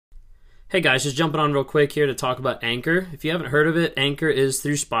Hey guys, just jumping on real quick here to talk about Anchor. If you haven't heard of it, Anchor is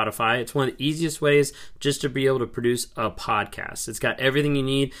through Spotify. It's one of the easiest ways just to be able to produce a podcast. It's got everything you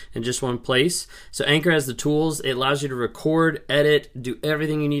need in just one place. So Anchor has the tools. It allows you to record, edit, do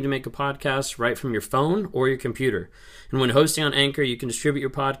everything you need to make a podcast right from your phone or your computer. And when hosting on Anchor, you can distribute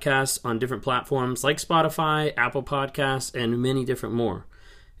your podcasts on different platforms like Spotify, Apple Podcasts, and many different more.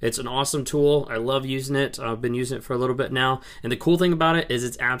 It's an awesome tool. I love using it. I've been using it for a little bit now. And the cool thing about it is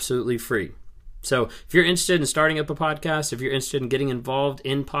it's absolutely free. So if you're interested in starting up a podcast, if you're interested in getting involved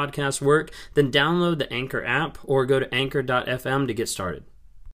in podcast work, then download the Anchor app or go to anchor.fm to get started.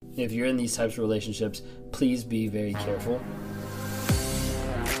 If you're in these types of relationships, please be very careful.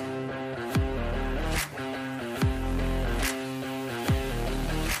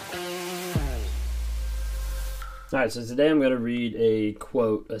 All right, so today I'm going to read a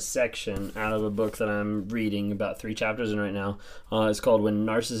quote, a section out of a book that I'm reading, about 3 chapters in right now. It's called When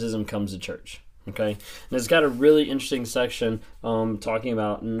Narcissism Comes to Church. Okay, and it's got a really interesting section talking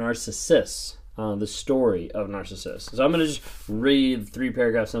about narcissists, the story of narcissists. So I'm going to just read 3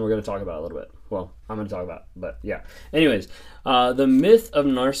 paragraphs, and then we're going to talk about it a little bit. Well, I'm going to talk about it, but yeah. Anyways, the myth of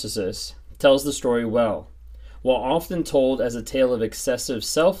Narcissus tells the story well. While often told as a tale of excessive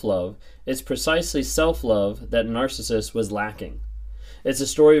self-love, it's precisely self-love that Narcissus was lacking. It's a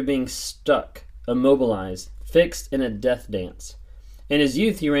story of being stuck, immobilized, fixed in a death dance. In his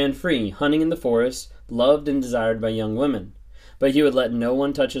youth he ran free, hunting in the forest, loved and desired by young women. But he would let no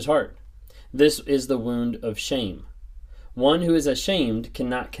one touch his heart. This is the wound of shame. One who is ashamed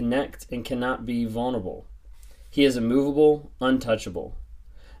cannot connect and cannot be vulnerable. He is immovable, untouchable.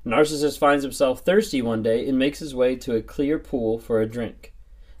 Narcissus finds himself thirsty one day and makes his way to a clear pool for a drink.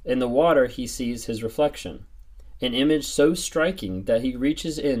 In the water he sees his reflection, an image so striking that he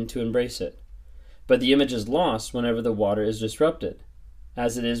reaches in to embrace it. But the image is lost whenever the water is disrupted,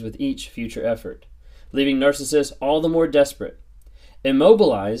 as it is with each future effort, leaving Narcissus all the more desperate.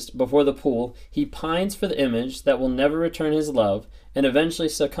 Immobilized before the pool, he pines for the image that will never return his love and eventually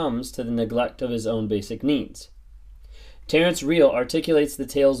succumbs to the neglect of his own basic needs. Terence Real articulates the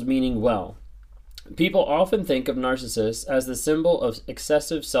tale's meaning well. People often think of Narcissus as the symbol of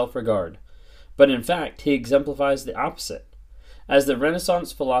excessive self-regard, but in fact he exemplifies the opposite. As the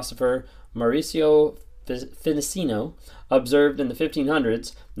Renaissance philosopher Mauricio Finicino observed in the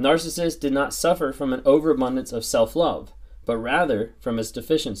 1500s, Narcissus did not suffer from an overabundance of self-love, but rather from its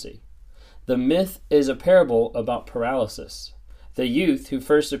deficiency. The myth is a parable about paralysis. The youth who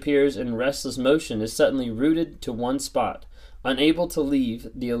first appears in restless motion is suddenly rooted to one spot, unable to leave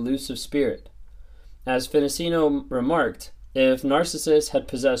the elusive spirit. As Finicino remarked, if Narcissus had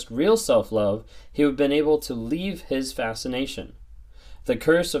possessed real self-love, he would have been able to leave his fascination. The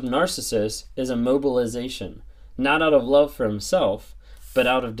curse of Narcissus is immobilization, not out of love for himself, but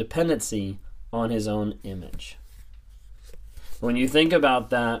out of dependency on his own image. When you think about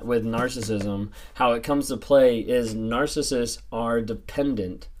that with narcissism, how it comes to play is narcissists are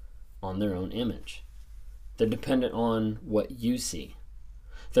dependent on their own image. They're dependent on what you see.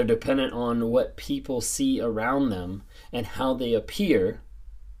 They're dependent on what people see around them and how they appear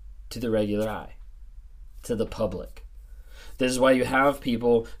to the regular eye, to the public. This is why you have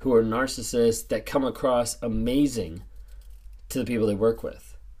people who are narcissists that come across amazing to the people they work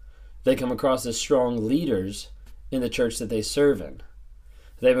with. They come across as strong leaders in the church that they serve in.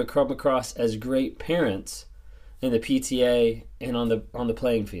 They have come across as great parents in the PTA and on the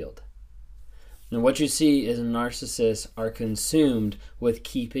playing field. And what you see is narcissists are consumed with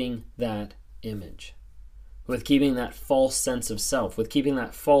keeping that image, with keeping that false sense of self, with keeping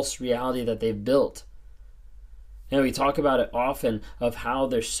that false reality that they've built. And we talk about it often of how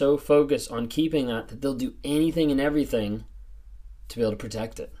they're so focused on keeping that they'll do anything and everything to be able to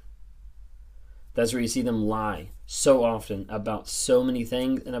protect it. That's where you see them lie so often about so many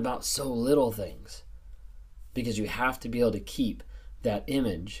things and about so little things. Because you have to be able to keep that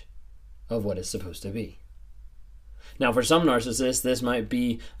image of what it's supposed to be. Now, for some narcissists, this might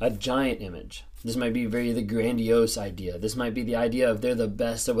be a giant image. This might be the grandiose idea. This might be the idea of they're the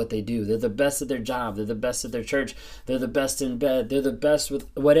best at what they do. They're the best at their job. They're the best at their church. They're the best in bed. They're the best with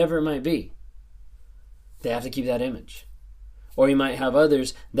whatever it might be. They have to keep that image. Or you might have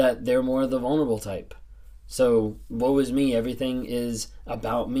others that they're more the vulnerable type. So, woe is me. Everything is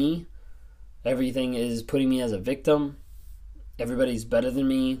about me. Everything is putting me as a victim. Everybody's better than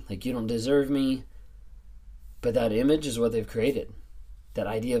me. Like, you don't deserve me. But that image is what they've created. That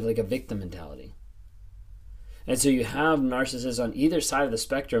idea of like a victim mentality. And so you have narcissists on either side of the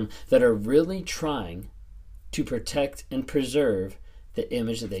spectrum that are really trying to protect and preserve the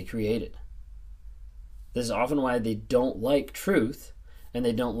image that they created. This is often why they don't like truth and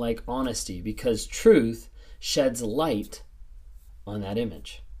they don't like honesty because truth sheds light on that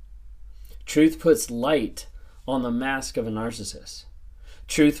image. Truth puts light on the mask of a narcissist.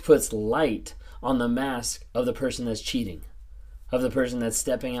 Truth puts light on the mask of the person that's cheating, of the person that's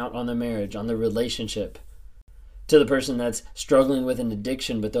stepping out on the marriage, on the relationship, to the person that's struggling with an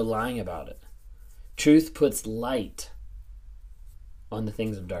addiction but they're lying about it. Truth puts light on the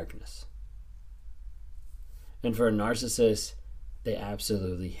things of darkness. And for a narcissist, they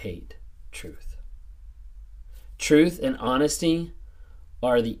absolutely hate truth. Truth and honesty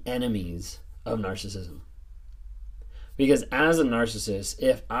are the enemies of narcissism. Because as a narcissist,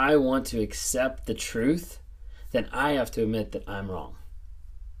 if I want to accept the truth, then I have to admit that I'm wrong.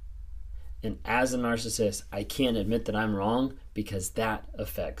 And as a narcissist, I can't admit that I'm wrong because that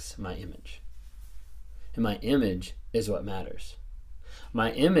affects my image. And my image is what matters.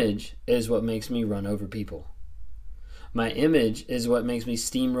 My image is what makes me run over people. My image is what makes me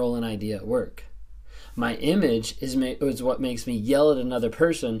steamroll an idea at work. My image is what makes me yell at another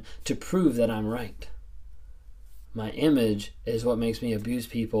person to prove that I'm right. My image is what makes me abuse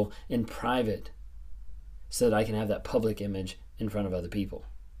people in private so that I can have that public image in front of other people.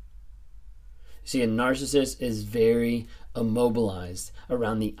 See, a narcissist is very immobilized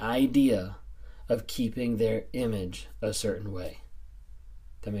around the idea of keeping their image a certain way.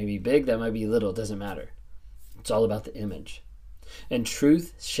 That may be big, that might be little, it doesn't matter. It's all about the image. And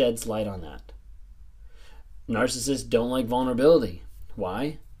truth sheds light on that. Narcissists don't like vulnerability.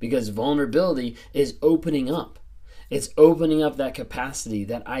 Why? Because vulnerability is opening up. It's opening up that capacity,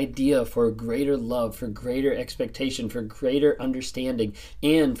 that idea for greater love, for greater expectation, for greater understanding,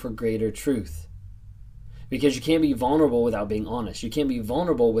 and for greater truth. Because you can't be vulnerable without being honest. You can't be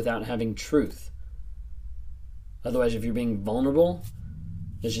vulnerable without having truth. Otherwise, if you're being vulnerable,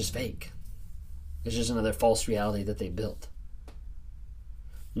 it's just fake. It's just another false reality that they built.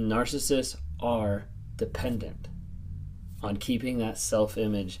 Narcissists are dependent on keeping that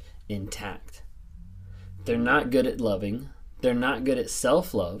self-image intact. They're not good at loving. They're not good at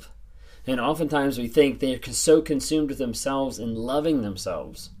self-love. And oftentimes we think they're so consumed with themselves and loving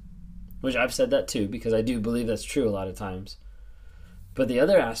themselves, which I've said that too, because I do believe that's true a lot of times. But the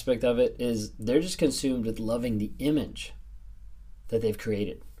other aspect of it is they're just consumed with loving the image that they've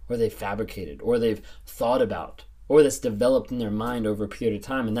created, or they've fabricated, or they've thought about, or that's developed in their mind over a period of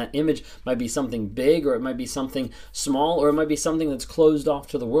time. And that image might be something big, or it might be something small, or it might be something that's closed off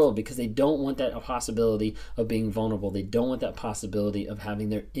to the world because they don't want that possibility of being vulnerable. They don't want that possibility of having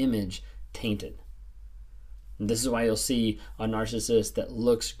their image tainted. And this is why you'll see a narcissist that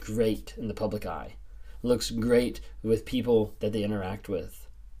looks great in the public eye, looks great with people that they interact with,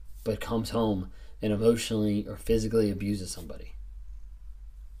 but comes home and emotionally or physically abuses somebody.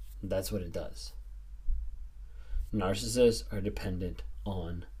 That's what it does. Narcissists are dependent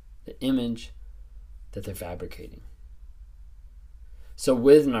on the image that they're fabricating. So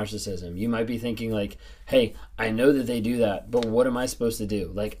with narcissism, you might be thinking like, hey, I know that they do that, but what am I supposed to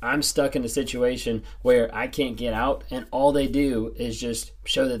do? Like, I'm stuck in a situation where I can't get out, and all they do is just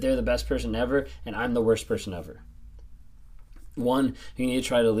show that they're the best person ever, and I'm the worst person ever. One, you need to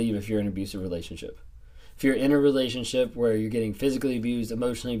try to leave if you're in an abusive relationship. If you're in a relationship where you're getting physically abused,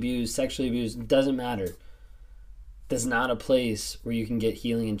 emotionally abused, sexually abused, it doesn't matter. That's not a place where you can get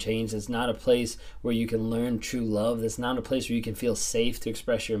healing and change. That's not a place where you can learn true love. That's not a place where you can feel safe to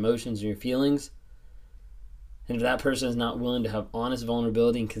express your emotions and your feelings. And if that person is not willing to have honest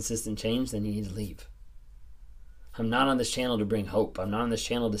vulnerability and consistent change, then you need to leave. I'm not on this channel to bring hope. I'm not on this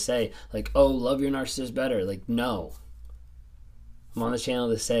channel to say, like, oh, love your narcissist better. Like, no. I'm on this channel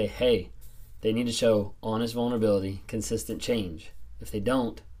to say, hey, they need to show honest vulnerability, consistent change. If they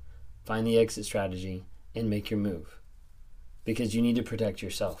don't, find the exit strategy and make your move. Because you need to protect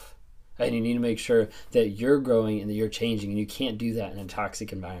yourself. And you need to make sure that you're growing and that you're changing, and you can't do that in a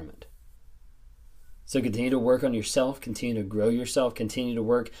toxic environment. So continue to work on yourself, continue to grow yourself, continue to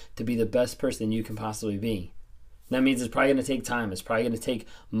work to be the best person you can possibly be. That means it's probably going to take time. It's probably going to take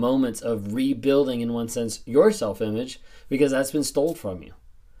moments of rebuilding, in one sense, your self-image, because that's been stolen from you.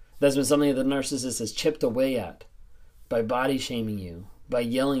 That's been something that the narcissist has chipped away at by body shaming you, by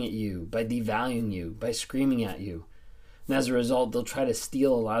yelling at you, by devaluing you, by screaming at you. And as a result, they'll try to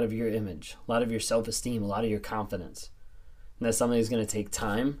steal a lot of your image, a lot of your self-esteem, a lot of your confidence. And that's something that's going to take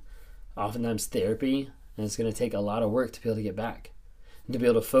time, oftentimes therapy, and it's going to take a lot of work to be able to get back and to be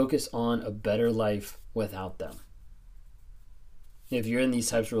able to focus on a better life without them. If you're in these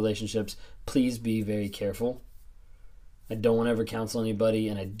types of relationships, please be very careful. I don't want to ever counsel anybody,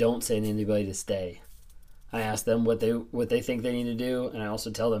 and I don't say to anybody to stay. I ask them what they think they need to do, and I also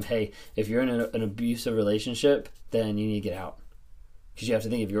tell them, hey, if you're in an abusive relationship, then you need to get out. because you have to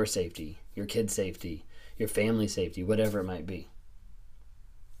think of your safety, your kid's safety, your family's safety, whatever it might be.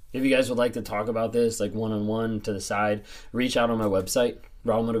 If you guys would like to talk about this, like one-on-one to the side, reach out on my website,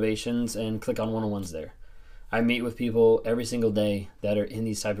 Raw Motivations, and click on one-on-ones there. I meet with people every single day that are in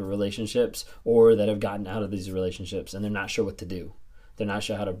these type of relationships or that have gotten out of these relationships and they're not sure what to do. They're not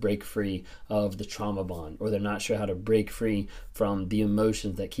sure how to break free of the trauma bond, or they're not sure how to break free from the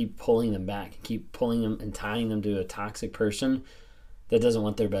emotions that keep pulling them back, keep pulling them and tying them to a toxic person that doesn't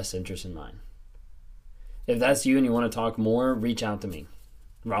want their best interest in mind. If that's you and you want to talk more, reach out to me,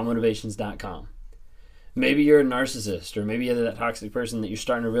 rawmotivations.com. Maybe you're a narcissist, or maybe you're that toxic person that you're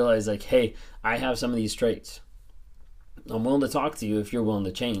starting to realize, like, hey, I have some of these traits. I'm willing to talk to you if you're willing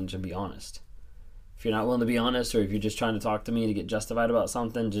to change and be honest. If you're not willing to be honest, or if you're just trying to talk to me to get justified about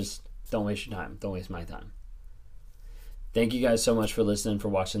something, just don't waste your time. Don't waste my time. Thank you guys so much for listening, for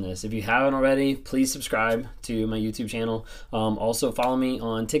watching this. If you haven't already, please subscribe to my YouTube channel. Also follow me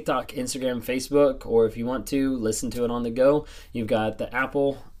on TikTok, Instagram, Facebook, or if you want to listen to it on the go, you've got the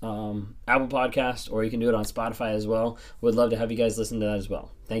Apple Podcast, or you can do it on Spotify as well. Would love to have you guys listen to that as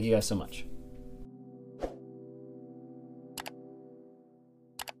well. Thank you guys so much.